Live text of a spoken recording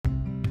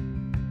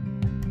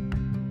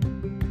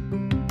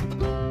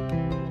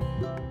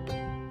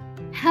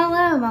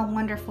my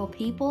wonderful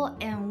people,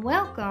 and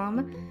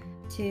welcome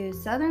to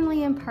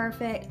Southernly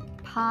Imperfect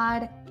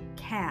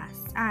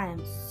Podcast. I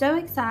am so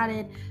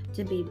excited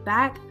to be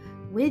back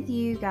with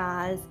you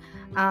guys.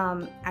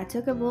 I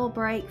took a little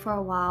break for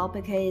a while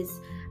because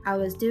I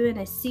was doing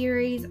a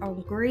series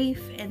on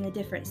grief and the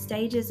different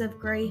stages of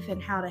grief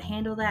and how to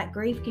handle that.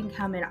 Grief can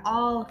come in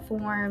all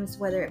forms,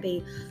 whether it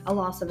be a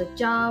loss of a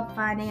job,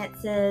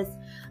 finances,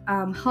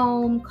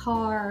 home,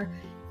 car,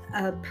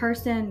 a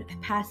person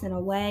passing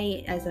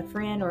away as a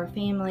friend or a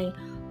family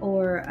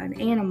or an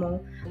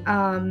animal.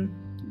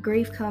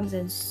 Grief comes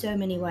in so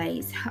many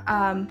ways.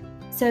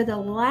 So the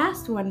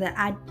last one that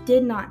I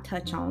did not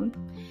touch on,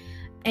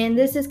 and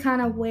this is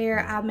kind of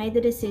where I made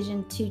the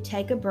decision to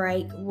take a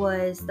break,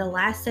 was the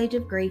last stage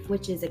of grief,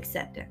 which is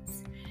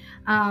acceptance.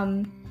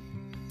 I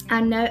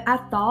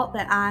thought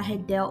that I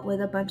had dealt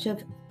with a bunch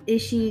of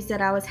issues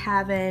that I was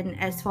having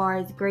as far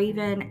as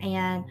grieving,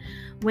 and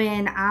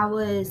when I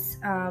was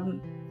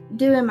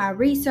doing my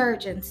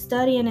research and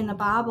studying in the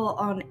Bible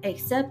on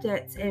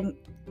acceptance, and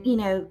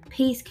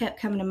peace kept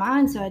coming to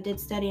mind, so I did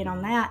studying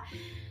on that.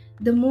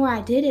 The more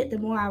I did it, the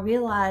more I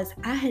realized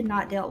I had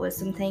not dealt with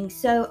some things.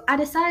 So I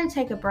decided to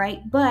take a break,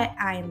 but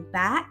I am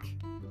back,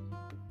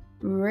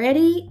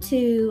 ready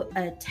to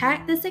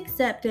attack this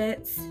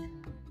acceptance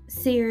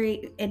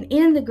series and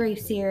end the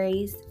grief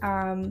series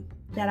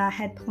that I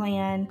had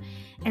planned.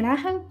 And I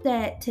hope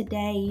that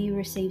today you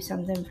receive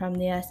something from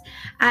this.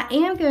 I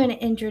am going to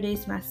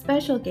introduce my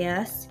special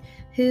guest,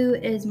 who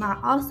is my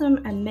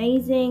awesome,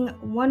 amazing,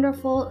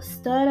 wonderful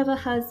stud of a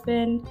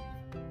husband,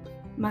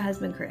 my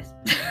husband, Chris.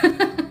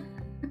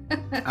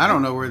 I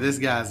don't know where this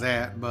guy's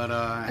at, but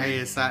hey,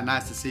 it's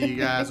nice to see you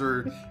guys,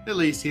 or at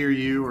least hear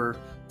you, or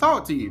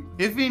talk to you,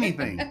 if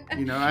anything.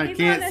 I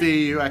can't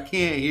see you, I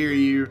can't hear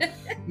you,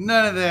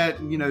 none of that,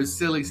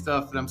 silly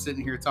stuff that I'm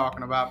sitting here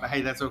talking about, but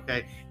hey, that's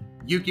okay.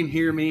 You can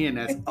hear me, and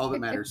that's all that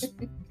matters.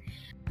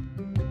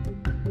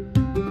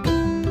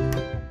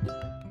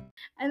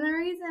 And the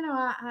reason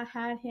why I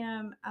had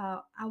him, I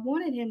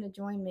wanted him to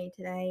join me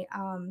today.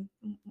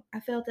 I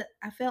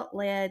felt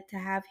led to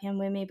have him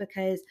with me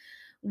because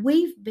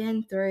we've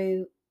been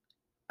through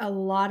a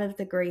lot of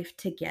the grief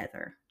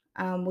together.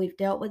 We've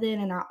dealt with it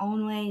in our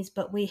own ways,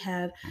 but we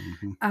have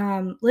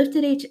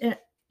lifted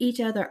each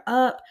other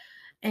up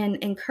and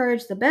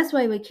encouraged the best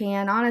way we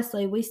can.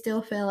 Honestly, we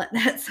still feel like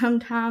that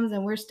sometimes,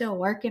 and we're still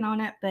working on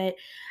it. But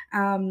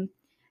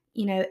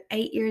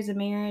 8 years of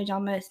marriage,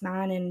 almost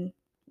 9, and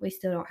we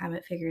still don't have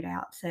it figured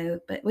out. So,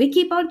 but we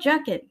keep on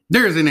trucking.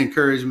 There's an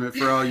encouragement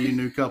for all you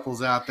new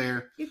couples out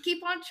there. You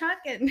keep on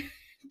trucking.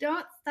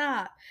 Don't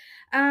stop.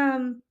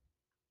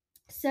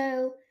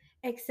 So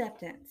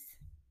acceptance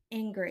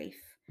in grief.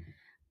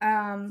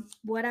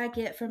 What I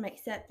get from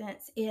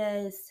acceptance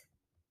is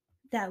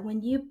that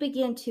when you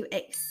begin to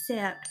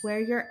accept where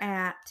you're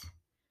at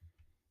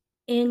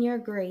in your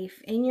grief,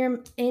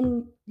 in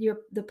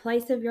the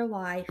place of your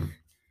life,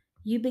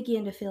 you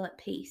begin to feel at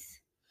peace.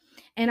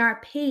 And our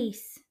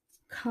peace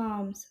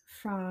comes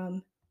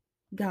from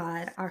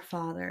God, our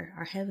Father,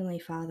 our Heavenly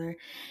Father.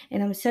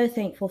 And I'm so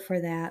thankful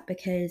for that,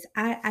 because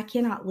I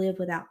cannot live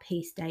without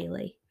peace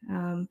daily.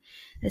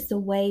 It's the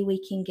way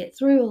we can get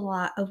through a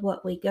lot of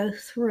what we go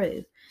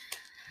through.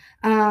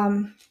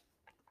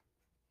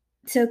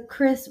 So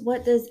Chris,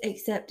 what does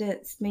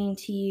acceptance mean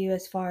to you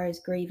as far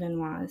as grieving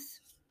wise?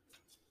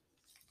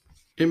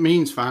 It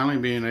means finally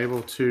being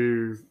able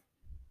to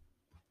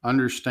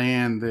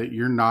understand that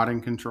you're not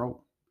in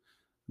control,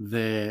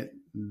 that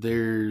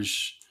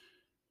there's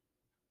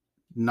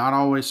not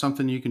always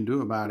something you can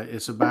do about it.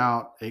 It's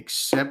about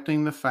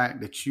accepting the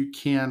fact that you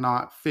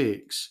cannot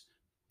fix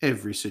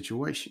every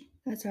situation.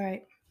 That's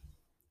right.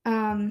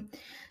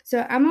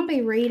 So I'm going to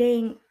be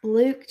reading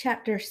Luke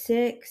chapter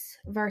 6,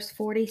 verse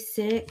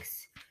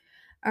 46,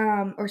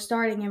 or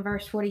starting in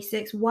verse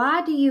 46.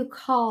 Why do you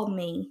call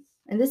me?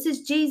 And this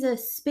is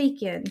Jesus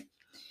speaking.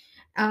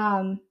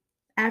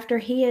 After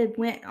he had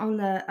went on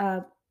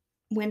the,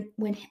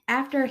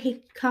 after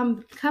he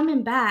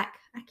coming back,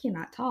 I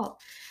cannot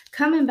talk,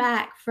 coming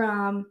back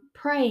from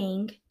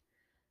praying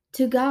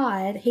to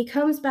God, he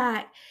comes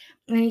back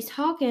and he's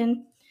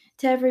talking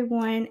to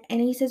everyone, and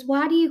he says,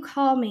 why do you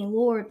call me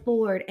Lord,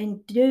 Lord,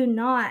 and do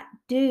not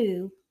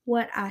do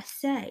what I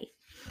say?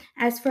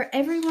 As for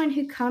everyone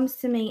who comes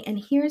to me and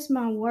hears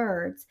my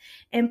words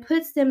and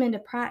puts them into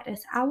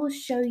practice, I will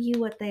show you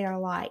what they are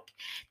like.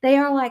 They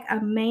are like a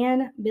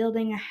man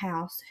building a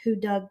house who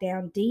dug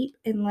down deep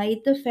and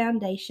laid the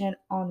foundation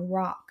on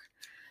rock.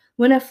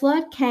 When a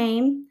flood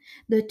came,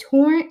 the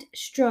torrent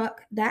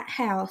struck that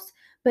house,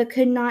 but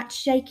could not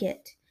shake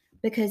it,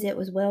 because it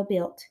was well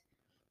built.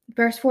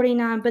 Verse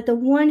 49, but the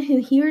one who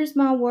hears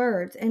my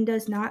words and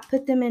does not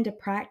put them into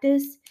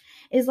practice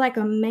is like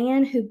a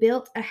man who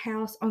built a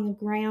house on the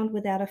ground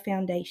without a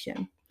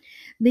foundation.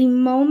 The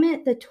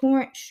moment the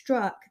torrent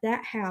struck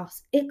that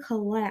house, it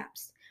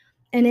collapsed,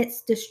 and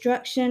its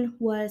destruction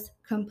was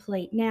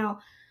complete. Now,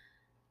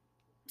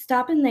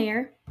 stopping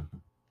there,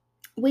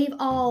 we've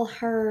all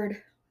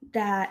heard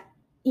that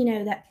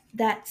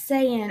that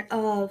saying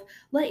of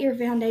let your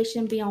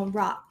foundation be on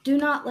rock. Do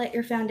not let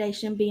your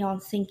foundation be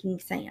on sinking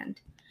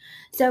sand.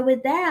 So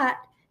with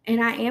that,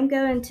 and I am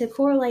going to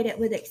correlate it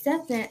with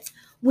acceptance,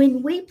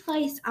 when we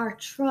place our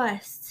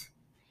trust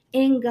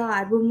in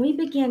God, when we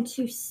begin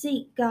to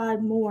seek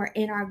God more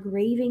in our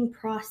grieving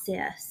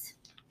process,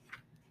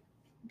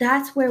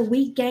 that's where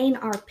we gain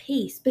our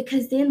peace,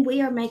 because then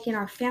we are making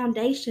our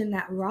foundation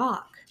that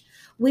rock.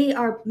 We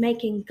are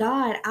making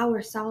God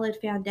our solid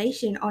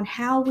foundation on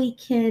how we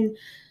can,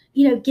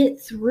 get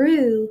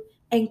through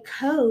and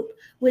cope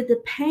with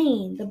the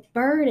pain, the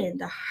burden,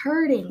 the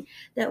hurting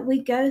that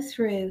we go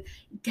through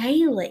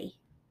daily.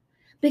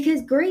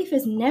 Because grief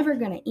is never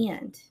going to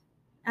end.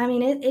 I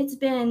mean, it's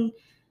been,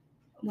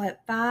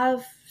 what,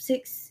 5,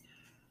 6?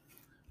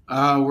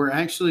 We're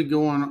actually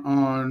going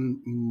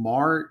on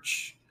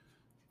March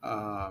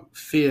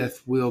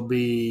 5th will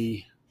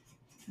be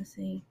Let's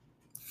see.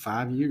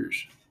 5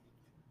 years.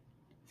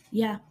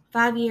 Yeah,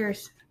 5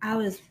 years. I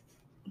was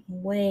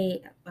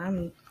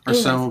Our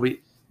son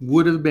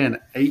would have been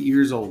 8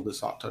 years old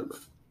this October.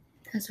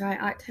 That's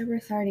right. October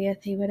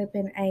 30th, he would have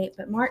been 8.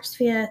 But March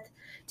 5th,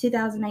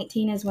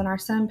 2018 is when our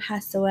son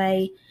passed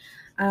away.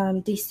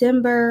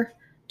 December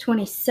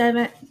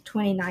 27th,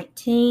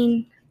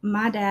 2019,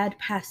 my dad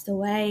passed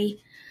away.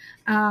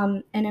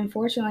 And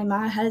unfortunately,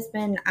 my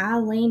husband, I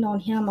leaned on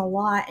him a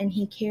lot, and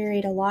he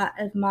carried a lot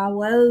of my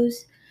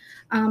woes.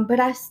 But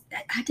I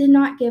did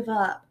not give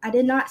up. I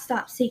did not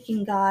stop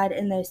seeking God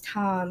in those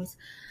times.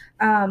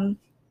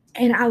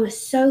 And I was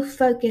so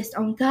focused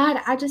on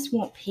God, I just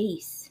want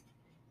peace.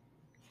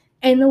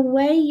 And the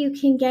way you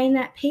can gain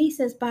that peace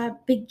is by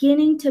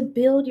beginning to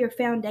build your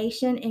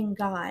foundation in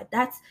God.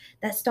 That's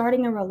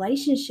starting a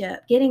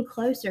relationship, getting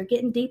closer,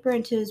 getting deeper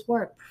into His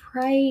Word,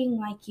 praying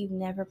like you've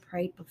never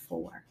prayed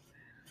before.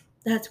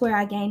 That's where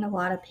I gained a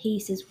lot of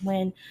peace, is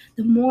when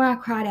the more I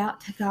cried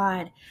out to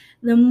God,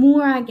 the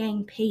more I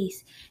gained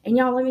peace. And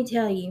y'all, let me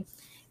tell you,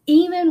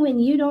 even when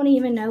you don't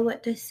even know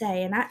what to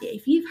say, and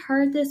if you've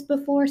heard this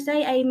before,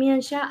 say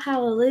amen, shout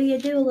hallelujah,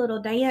 do a little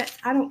dance.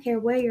 I don't care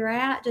where you're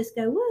at, just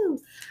go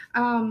woo.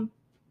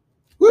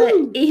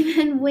 But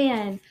even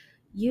when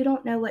you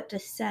don't know what to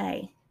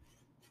say,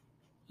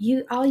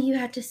 all you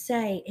have to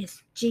say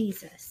is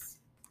Jesus.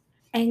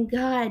 And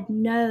God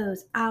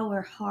knows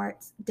our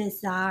heart's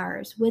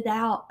desires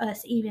without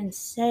us even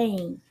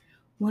saying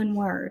one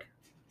word.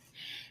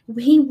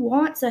 He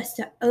wants us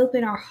to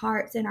open our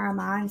hearts and our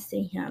minds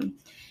to Him.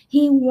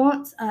 He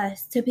wants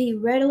us to be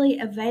readily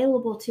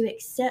available to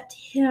accept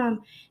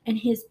Him and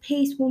His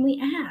peace when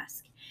we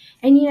ask.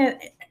 And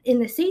in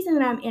the season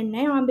that I'm in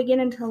now, I'm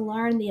beginning to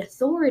learn the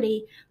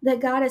authority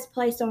that God has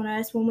placed on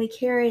us when we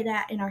carry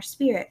that in our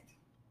spirit.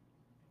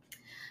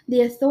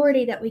 The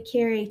authority that we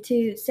carry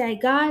to say,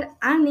 God,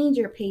 I need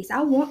your peace.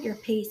 I want your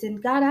peace.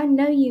 And God, I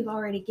know you've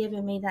already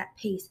given me that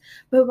peace.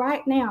 But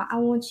right now, I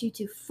want you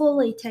to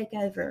fully take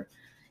over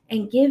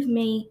and give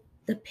me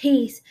the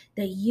peace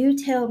that you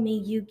tell me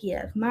you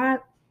give. My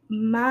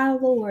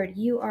Lord,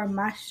 you are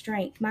my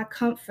strength, my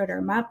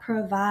comforter, my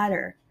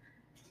provider.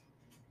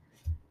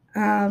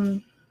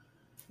 Well,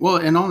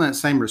 and on that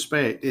same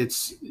respect,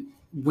 it's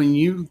when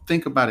you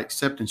think about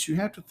acceptance, you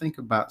have to think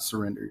about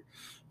surrender.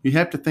 You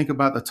have to think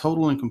about the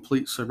total and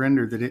complete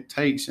surrender that it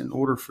takes in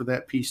order for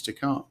that peace to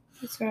come.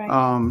 That's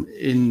right.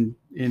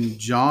 In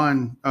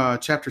John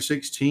chapter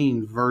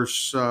 16,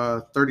 verse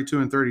 32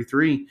 and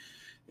 33,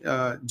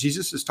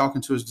 Jesus is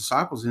talking to his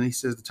disciples, and he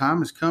says, "The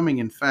time is coming,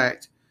 in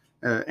fact,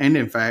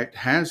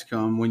 has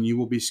come, when you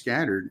will be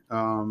scattered,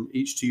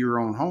 each to your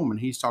own home." And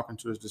he's talking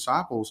to his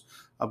disciples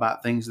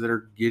about things that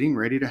are getting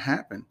ready to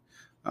happen.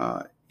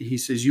 He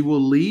says, "You will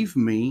leave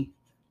me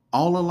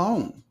all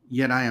alone,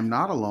 yet I am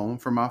not alone,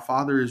 for my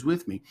Father is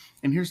with me."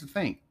 And here's the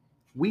thing: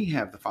 we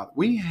have the Father,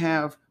 we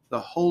have the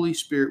Holy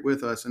Spirit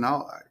with us. And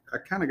I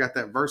kind of got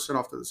that verse set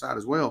off to the side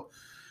as well.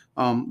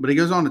 But he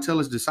goes on to tell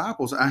his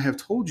disciples, "I have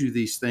told you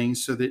these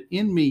things so that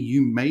in me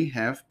you may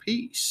have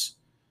peace.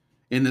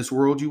 In this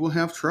world you will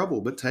have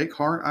trouble, but take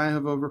heart, I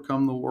have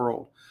overcome the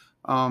world."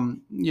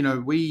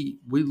 We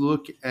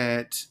look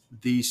at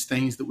these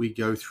things that we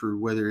go through,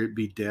 whether it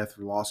be death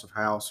or loss of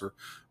house,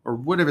 or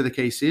whatever the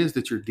case is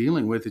that you're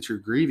dealing with, that you're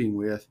grieving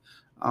with.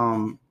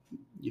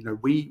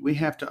 We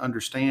have to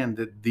understand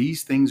that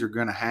these things are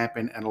going to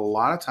happen, and a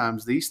lot of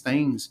times these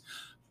things,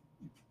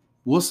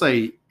 we'll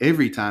say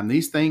every time,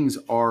 these things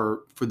are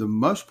for the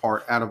most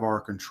part out of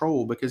our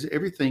control, because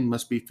everything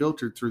must be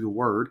filtered through the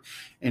Word,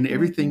 and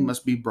everything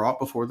must be brought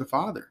before the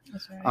Father.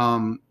 That's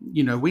right.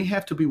 We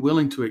have to be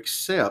willing to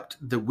accept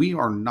that we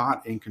are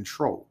not in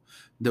control,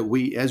 that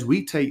as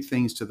we take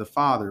things to the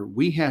Father,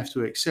 we have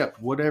to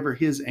accept whatever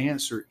His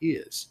answer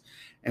is,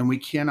 and we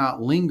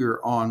cannot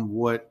linger on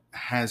what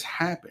has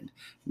happened.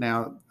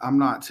 Now, I'm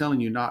not telling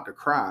you not to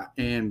cry,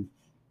 and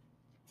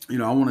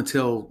I want to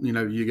tell,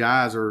 you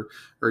guys, or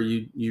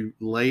you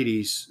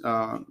ladies,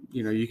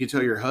 you can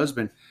tell your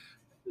husband.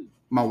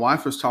 My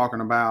wife was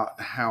talking about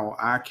how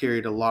I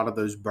carried a lot of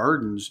those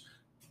burdens,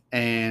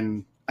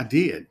 and I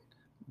did.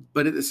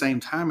 But at the same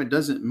time, it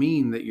doesn't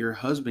mean that your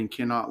husband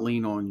cannot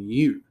lean on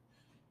you.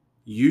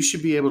 You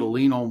should be able to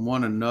lean on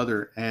one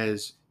another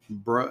as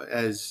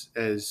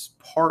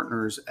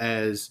partners,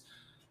 as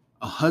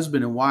a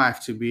husband and wife,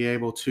 to be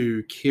able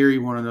to carry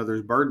one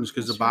another's burdens,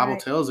 because the That's Bible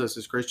right. tells us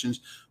as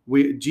Christians,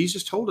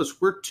 Jesus told us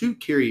we're to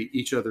carry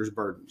each other's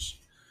burdens.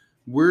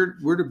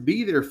 We're to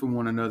be there for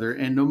one another,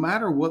 and no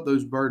matter what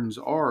those burdens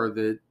are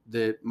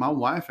that my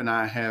wife and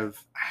I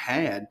have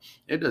had,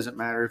 it doesn't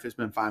matter if it's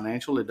been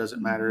financial, it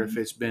doesn't matter if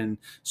it's been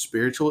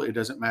spiritual, it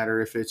doesn't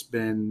matter if it's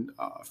been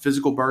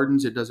physical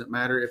burdens, it doesn't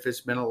matter if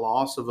it's been a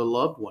loss of a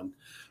loved one.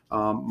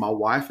 My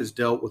wife has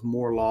dealt with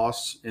more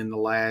loss in the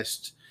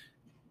last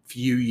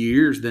few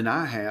years than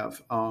I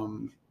have. I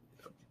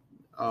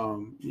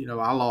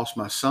lost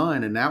my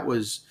son, and that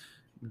was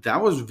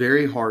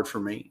very hard for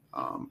me.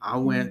 I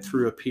went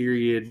through a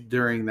period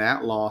during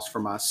that loss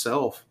for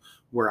myself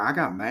where I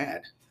got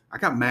mad. I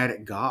got mad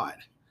at God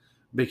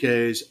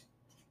because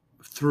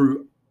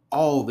through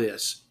all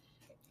this,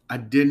 I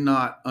did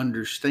not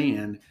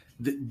understand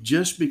that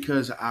just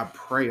because I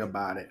pray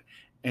about it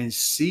and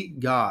seek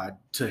God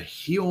to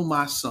heal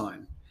my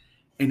son,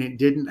 and it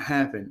didn't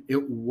happen,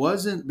 it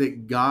wasn't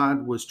that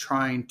God was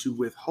trying to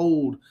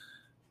withhold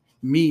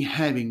me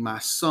having my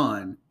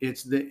son.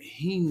 It's that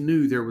he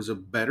knew there was a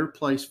better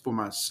place for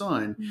my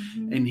son.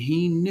 And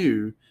he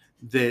knew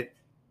that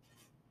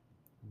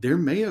there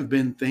may have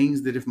been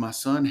things that if my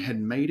son had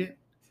made it,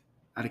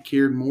 I'd have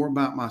cared more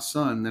about my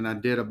son than I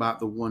did about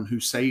the one who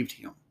saved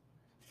him.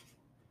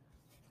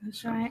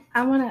 That's right.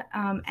 I want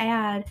to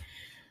add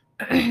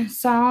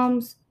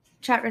Psalms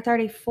chapter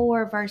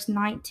 34, verse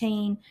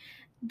 19.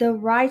 The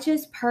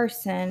righteous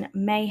person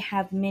may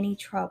have many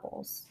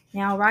troubles.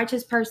 Now,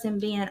 righteous person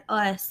being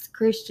us,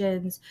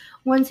 Christians,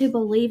 ones who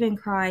believe in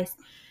Christ.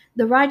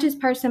 The righteous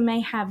person may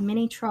have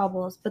many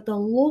troubles, but the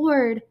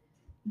Lord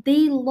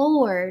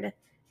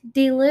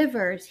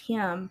delivers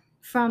him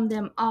from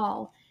them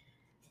all.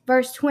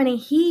 Verse 20,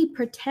 he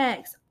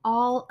protects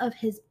all of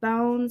his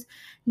bones.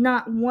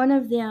 Not one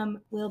of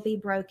them will be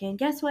broken.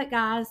 Guess what,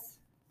 guys?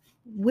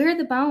 We're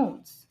the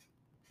bones.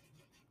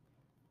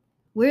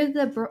 We're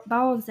the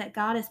bones that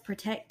God is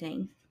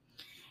protecting.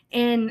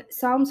 In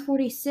Psalms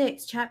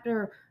 46,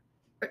 chapter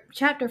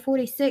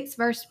 46,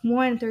 verse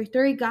 1 through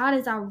 3, God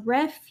is our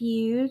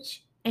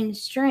refuge and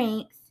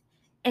strength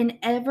and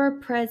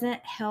ever-present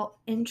help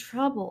in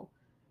trouble.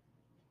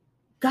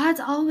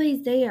 God's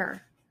always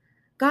there.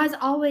 God's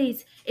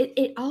always,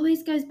 it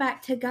always goes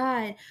back to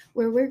God,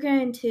 where we're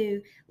going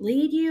to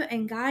lead you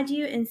and guide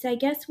you and say,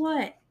 guess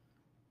what?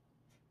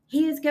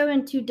 He is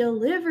going to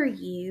deliver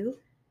you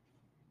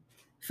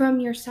from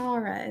your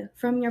sorrow,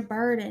 from your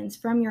burdens,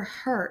 from your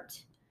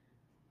hurt.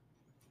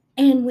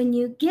 And when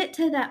you get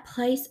to that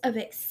place of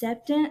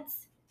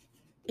acceptance,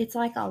 it's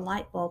like a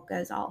light bulb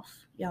goes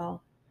off,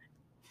 y'all.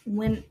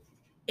 When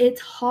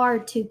it's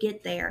hard to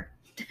get there.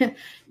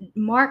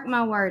 Mark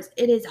my words,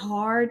 it is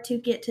hard to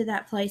get to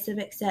that place of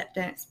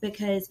acceptance,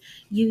 because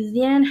you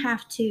then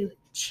have to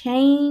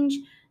change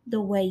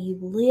the way you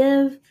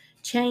live,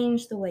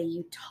 change the way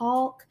you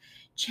talk,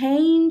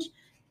 change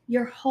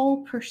your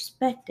whole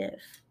perspective.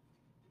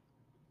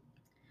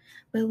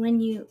 But when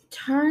you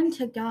turn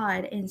to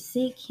God and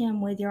seek Him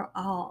with your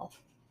all,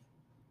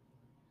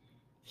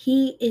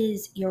 He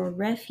is your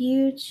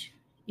refuge,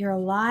 your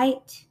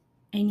light,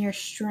 and your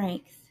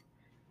strength.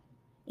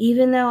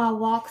 Even though I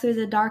walk through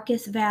the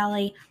darkest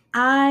valley,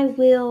 I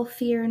will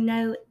fear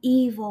no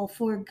evil,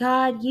 for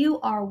God,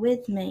 you are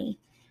with me.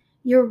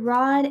 Your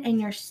rod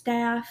and your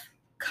staff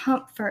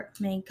comfort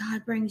me.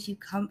 God brings you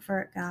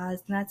comfort, guys.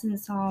 And that's in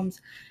Psalms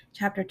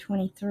chapter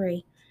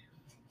 23.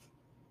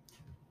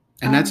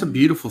 And that's a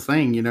beautiful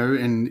thing,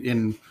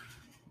 and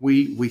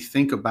we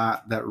think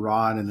about that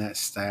rod and that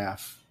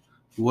staff.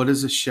 What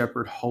does a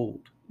shepherd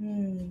hold?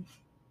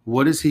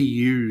 What does he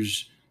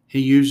use? He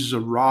uses a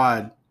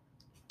rod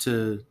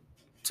to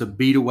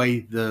beat away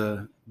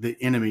the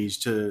enemies,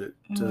 to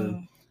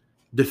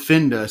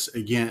defend us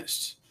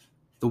against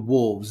the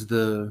wolves,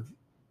 the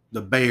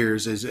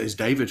bears, as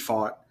David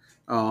fought.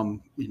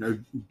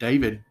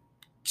 David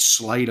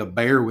slayed a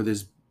bear with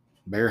his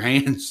bare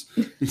hands.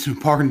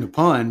 Pardon the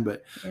pun,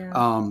 but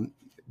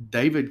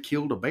David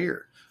killed a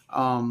bear.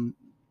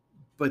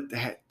 But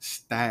that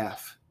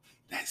staff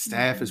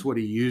is what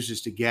he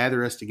uses to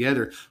gather us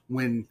together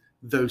when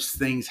those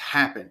things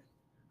happen.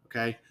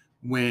 Okay,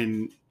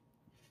 when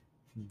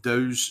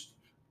those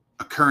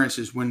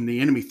occurrences, when the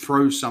enemy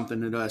throws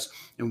something at us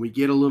and we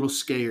get a little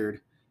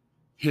scared,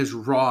 his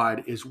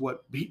rod is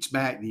what beats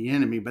back the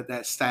enemy, but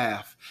that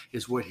staff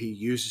is what he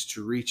uses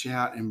to reach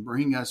out and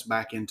bring us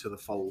back into the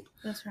fold.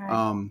 That's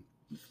right.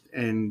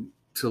 And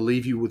to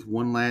leave you with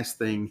one last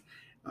thing,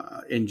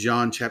 in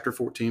John chapter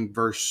 14,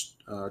 verse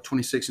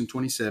 26 and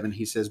 27,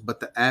 he says, "But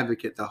the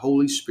advocate, the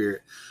Holy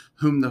Spirit,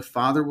 whom the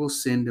Father will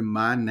send in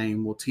my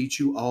name, will teach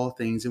you all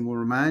things and will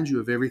remind you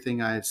of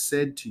everything I have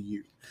said to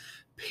you.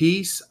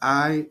 Peace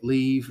I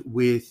leave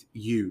with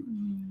you.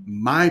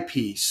 My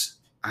peace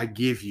I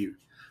give you.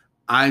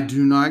 I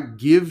do not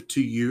give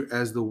to you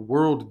as the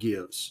world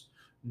gives.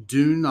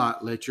 Do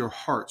not let your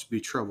hearts be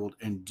troubled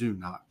and do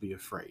not be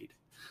afraid."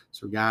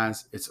 So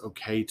guys, it's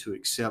okay to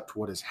accept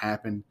what has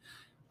happened.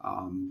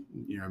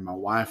 My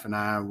wife and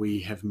I, we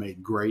have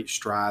made great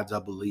strides. I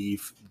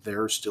believe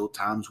there are still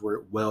times where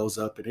it wells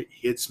up and it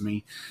hits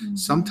me,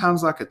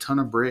 sometimes like a ton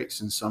of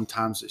bricks, and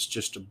sometimes it's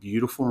just a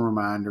beautiful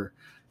reminder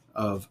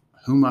of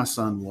who my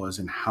son was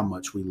and how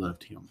much we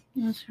loved him.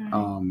 That's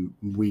right.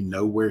 We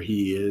know where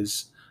he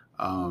is,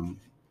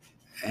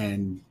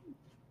 and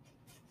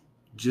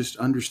just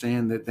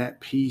understand that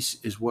peace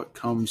is what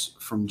comes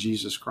from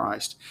Jesus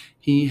Christ.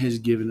 He has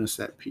given us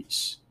that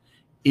peace.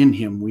 In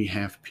him, we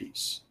have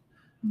peace.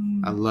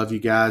 I love you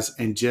guys.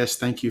 And Jess,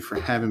 thank you for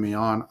having me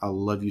on. I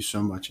love you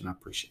so much and I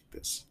appreciate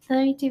this.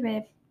 Love you too,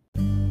 babe.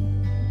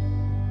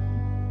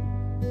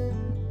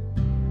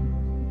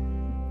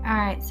 All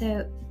right,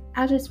 so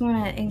I just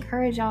want to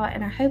encourage y'all,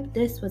 and I hope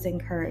this was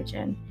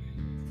encouraging.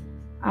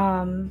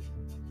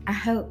 I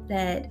hope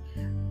that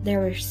there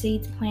were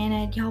seeds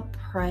planted. Y'all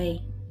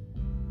pray.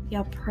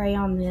 Y'all pray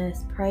on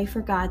this. Pray for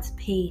God's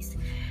peace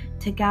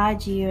to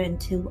guide you and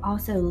to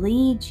also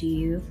lead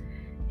you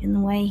in the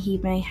way he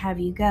may have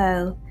you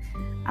go.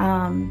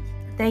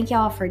 Thank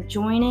y'all for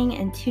joining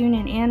and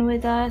tuning in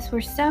with us.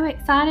 We're so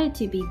excited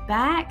to be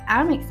back.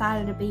 I'm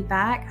excited to be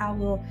back. I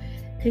will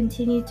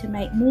continue to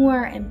make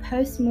more and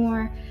post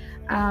more.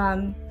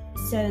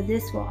 So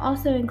this will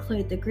also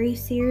include the grief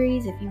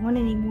series. If you want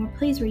any more,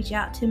 please reach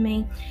out to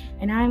me.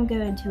 And I'm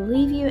going to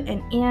leave you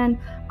and end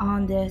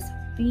on this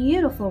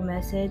beautiful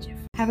message.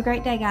 Have a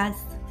great day, guys.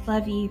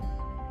 Love you.